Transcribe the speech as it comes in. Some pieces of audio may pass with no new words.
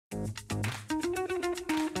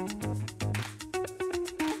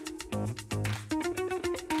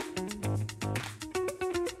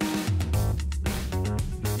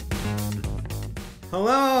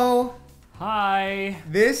Hello. Hi.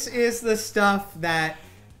 This is the stuff that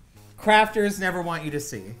crafters never want you to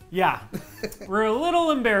see. Yeah, we're a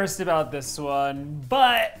little embarrassed about this one,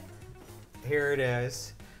 but here it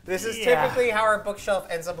is. This is Yeah. typically how our bookshelf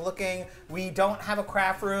ends up looking. We don't have a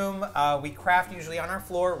craft room. We craft usually on our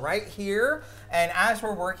floor right here. And as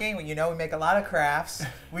we're working, we make a lot of crafts.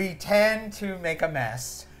 We tend to make a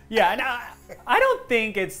mess. yeah, and I don't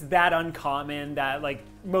think it's that uncommon that like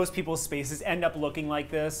most people's spaces end up looking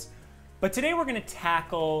like this. But today we're gonna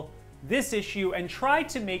tackle this issue and try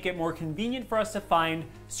to make it more convenient for us to find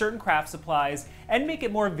certain craft supplies and make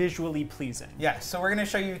it more visually pleasing. Yes, so we're gonna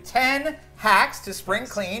show you 10 hacks to spring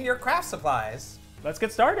clean your craft supplies. Let's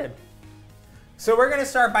get started. So we're gonna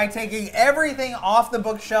start by taking everything off the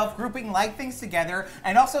bookshelf, grouping like things together,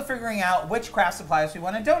 and also figuring out which craft supplies we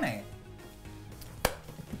wanna donate.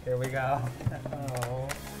 Here we go. Oh.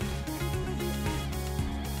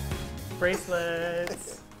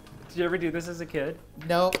 Bracelets. Did you ever do this as a kid?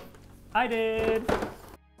 Nope. I did.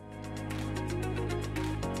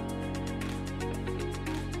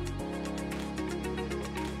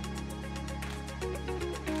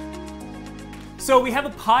 So we have a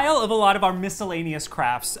pile of a lot of our miscellaneous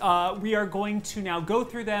crafts. We are going to now go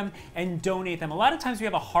through them and donate them. A lot of times we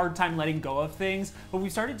have a hard time letting go of things, but we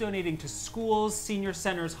started donating to schools, senior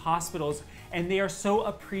centers, hospitals, and they are so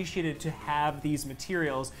appreciated to have these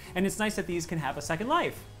materials. And it's nice that these can have a second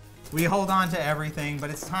life. We hold on to everything, but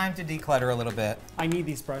it's time to declutter a little bit. I need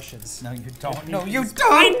these brushes. No, you don't. No, you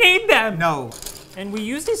don't. I need them. No. And we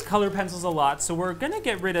use these color pencils a lot, so we're gonna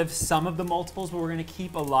get rid of some of the multiples, but we're gonna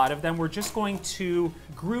keep a lot of them. We're just going to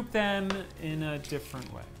group them in a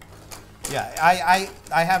different way. Yeah,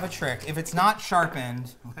 I have a trick. If it's not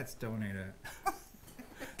sharpened, let's donate it.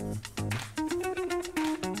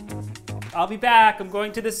 I'll be back. I'm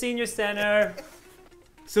going to the senior center.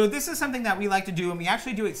 So this is something that we like to do, and we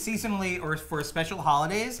actually do it seasonally or for special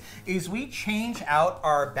holidays, is we change out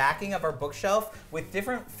our backing of our bookshelf with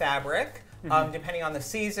different fabric, depending on the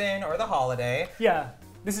season or the holiday. Yeah,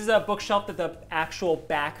 this is a bookshelf that the actual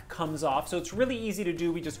back comes off, so it's really easy to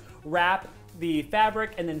do. We just wrap the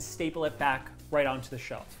fabric and then staple it back right onto the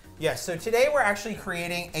shelf. Yes, so today we're actually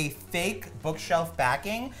creating a fake bookshelf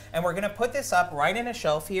backing, and we're gonna put this up right in a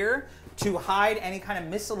shelf here to hide any kind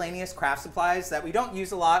of miscellaneous craft supplies that we don't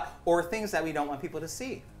use a lot or things that we don't want people to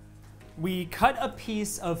see. We cut a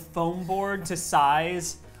piece of foam board to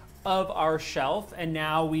size of our shelf, and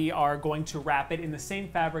now we are going to wrap it in the same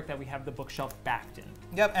fabric that we have the bookshelf backed in.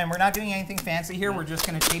 Yep, and we're not doing anything fancy here. We're just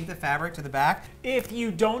gonna tape the fabric to the back. If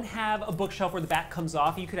you don't have a bookshelf where the back comes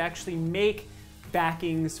off, you could actually make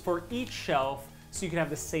backings for each shelf so you could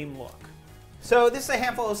have the same look. So this is a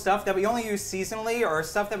handful of stuff that we only use seasonally or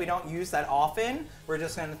stuff that we don't use that often. We're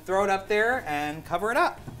just gonna throw it up there and cover it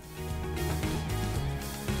up.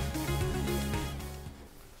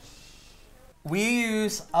 We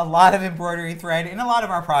use a lot of embroidery thread in a lot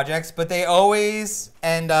of our projects, but they always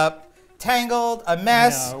end up tangled, a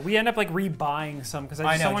mess. No, we end up like rebuying some because I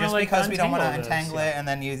just know, don't want to just like because we don't want to untangle untangle it, and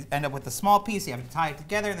then you end up with a small piece, you have to tie it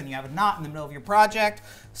together, then you have a knot in the middle of your project.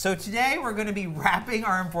 So today we're going to be wrapping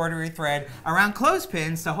our embroidery thread around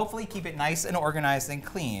clothespins to hopefully keep it nice and organized and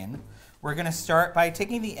clean. We're going to start by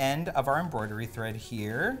taking the end of our embroidery thread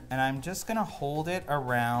here, and I'm just going to hold it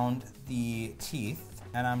around the teeth,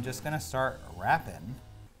 and I'm just going to start wrapping.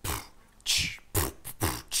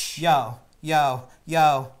 Yo, yo,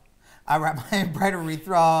 yo. I wrap my embroidery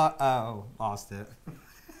thread. Oh, lost it.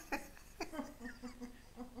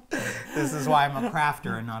 This is why I'm a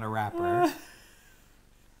crafter and not a rapper.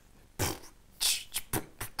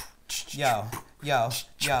 Yo, yo,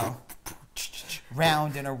 yo.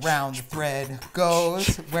 Round and around the thread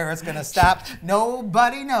goes. Where it's gonna stop,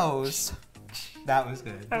 nobody knows. That was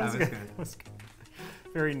good. That was good. That was good.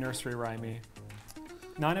 Very nursery rhymey.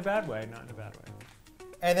 Not in a bad way, not in a bad way.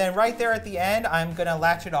 And then right there at the end, I'm gonna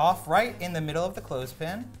latch it off right in the middle of the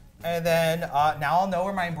clothespin. And then now I'll know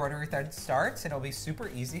where my embroidery thread starts. It'll be super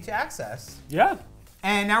easy to access. Yeah.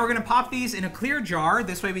 And now we're gonna pop these in a clear jar.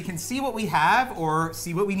 This way we can see what we have or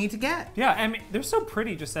see what we need to get. Yeah, I mean, they're so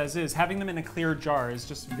pretty just as is. Having them in a clear jar is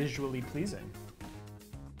just visually pleasing.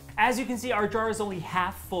 As you can see, our jar is only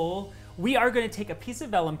half full. We are going to take a piece of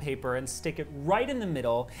vellum paper and stick it right in the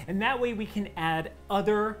middle, and that way we can add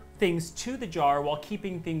other things to the jar while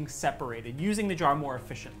keeping things separated, using the jar more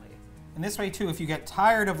efficiently. And this way too, if you get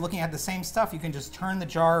tired of looking at the same stuff, you can just turn the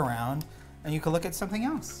jar around and you can look at something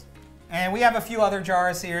else. And we have a few other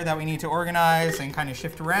jars here that we need to organize and kind of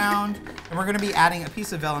shift around. And we're going to be adding a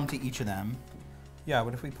piece of vellum to each of them. Yeah,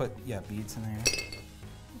 what if we put, beads in there?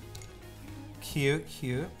 Cute,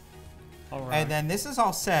 cute. All right. And then this is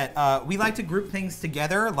all set. We like to group things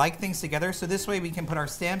together, so this way we can put our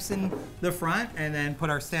stamps in the front and then put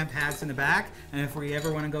our stamp pads in the back. And if we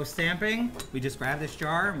ever want to go stamping, we just grab this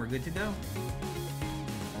jar and we're good to go.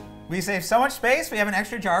 We save so much space, we have an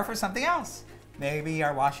extra jar for something else. Maybe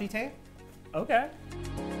our washi tape? Okay.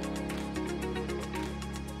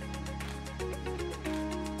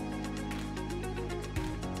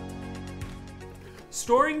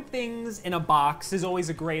 Storing things in a box is always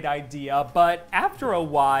a great idea, but after a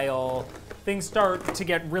while, things start to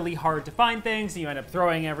get really hard to find things, and you end up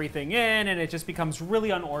throwing everything in, and it just becomes really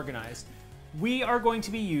unorganized. We are going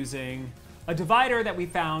to be using a divider that we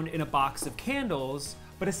found in a box of candles,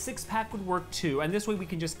 but a 6-pack would work too, and this way we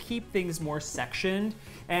can just keep things more sectioned,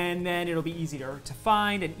 and then it'll be easier to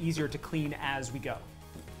find and easier to clean as we go.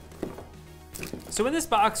 So in this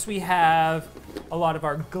box we have a lot of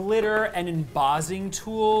our glitter and embossing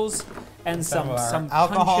tools and some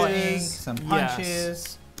alcohol punches. ink, some punches.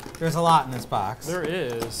 Yes. There's a lot in this box. There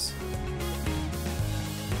is.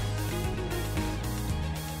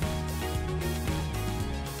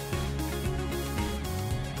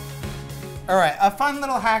 All right, a fun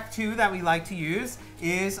little hack too that we like to use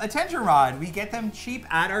is a tension rod. We get them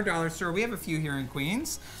cheap at our dollar store. We have a few here in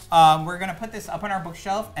Queens. We're gonna put this up on our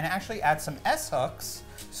bookshelf and actually add some S-hooks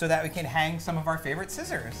so that we can hang some of our favorite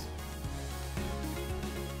scissors.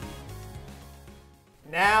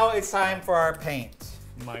 Now it's time for our paint.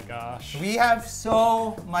 My gosh. We have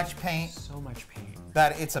so much paint. So much paint.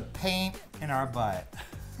 That it's a pain in our butt.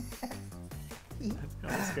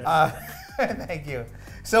 That's good. Thank you.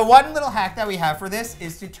 So one little hack that we have for this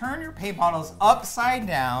is to turn your paint bottles upside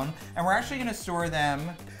down, and we're actually gonna store them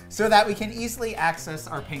so that we can easily access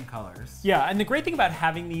our paint colors. Yeah, and the great thing about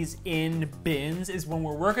having these in bins is when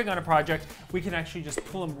we're working on a project, we can actually just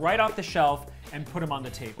pull them right off the shelf and put them on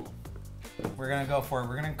the table. We're gonna go for it.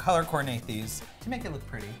 We're gonna color coordinate these to make it look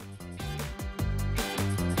pretty.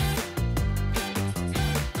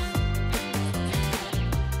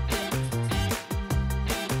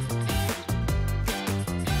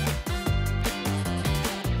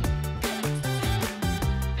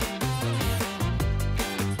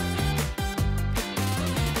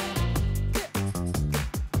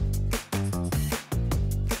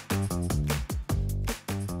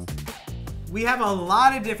 We have a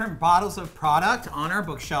lot of different bottles of product on our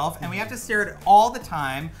bookshelf, and we have to stare at it all the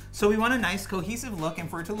time, so we want a nice cohesive look and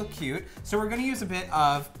for it to look cute. So we're gonna use a bit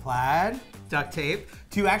of plaid duct tape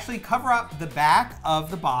to actually cover up the back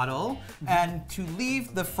of the bottle and to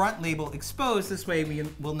leave the front label exposed. This way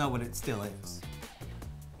we'll know what it still is.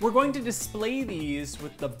 We're going to display these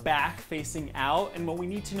with the back facing out, and when we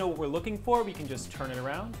need to know what we're looking for, we can just turn it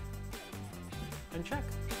around and check.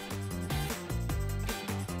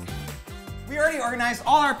 We already organized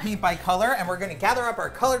all our paint by color, and we're gonna gather up our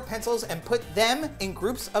colored pencils and put them in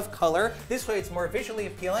groups of color. This way it's more visually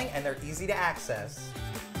appealing and they're easy to access.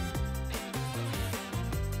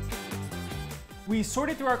 We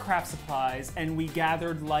sorted through our craft supplies and we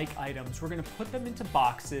gathered like items. We're gonna put them into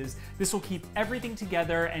boxes. This will keep everything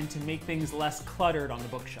together and to make things less cluttered on the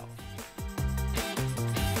bookshelf.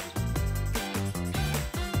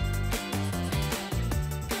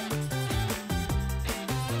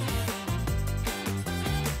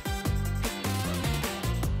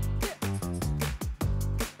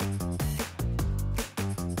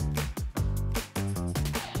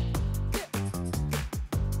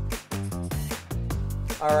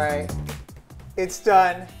 All right, it's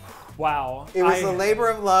done. Wow. It was a labor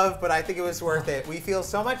of love, but I think it was worth it. We feel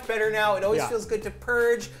so much better now. It always feels good to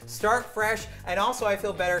purge, start fresh, and also I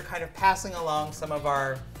feel better kind of passing along some of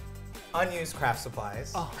our unused craft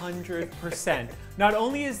supplies. 100%. Not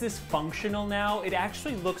only is this functional now, it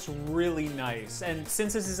actually looks really nice. And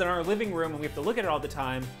since this is in our living room and we have to look at it all the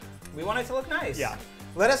time, we want it to look nice. Yeah.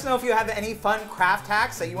 Let us know if you have any fun craft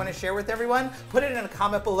hacks that you want to share with everyone. Put it in a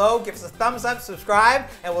comment below, give us a thumbs up, subscribe,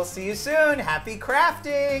 and we'll see you soon. Happy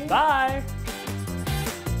crafting! Bye!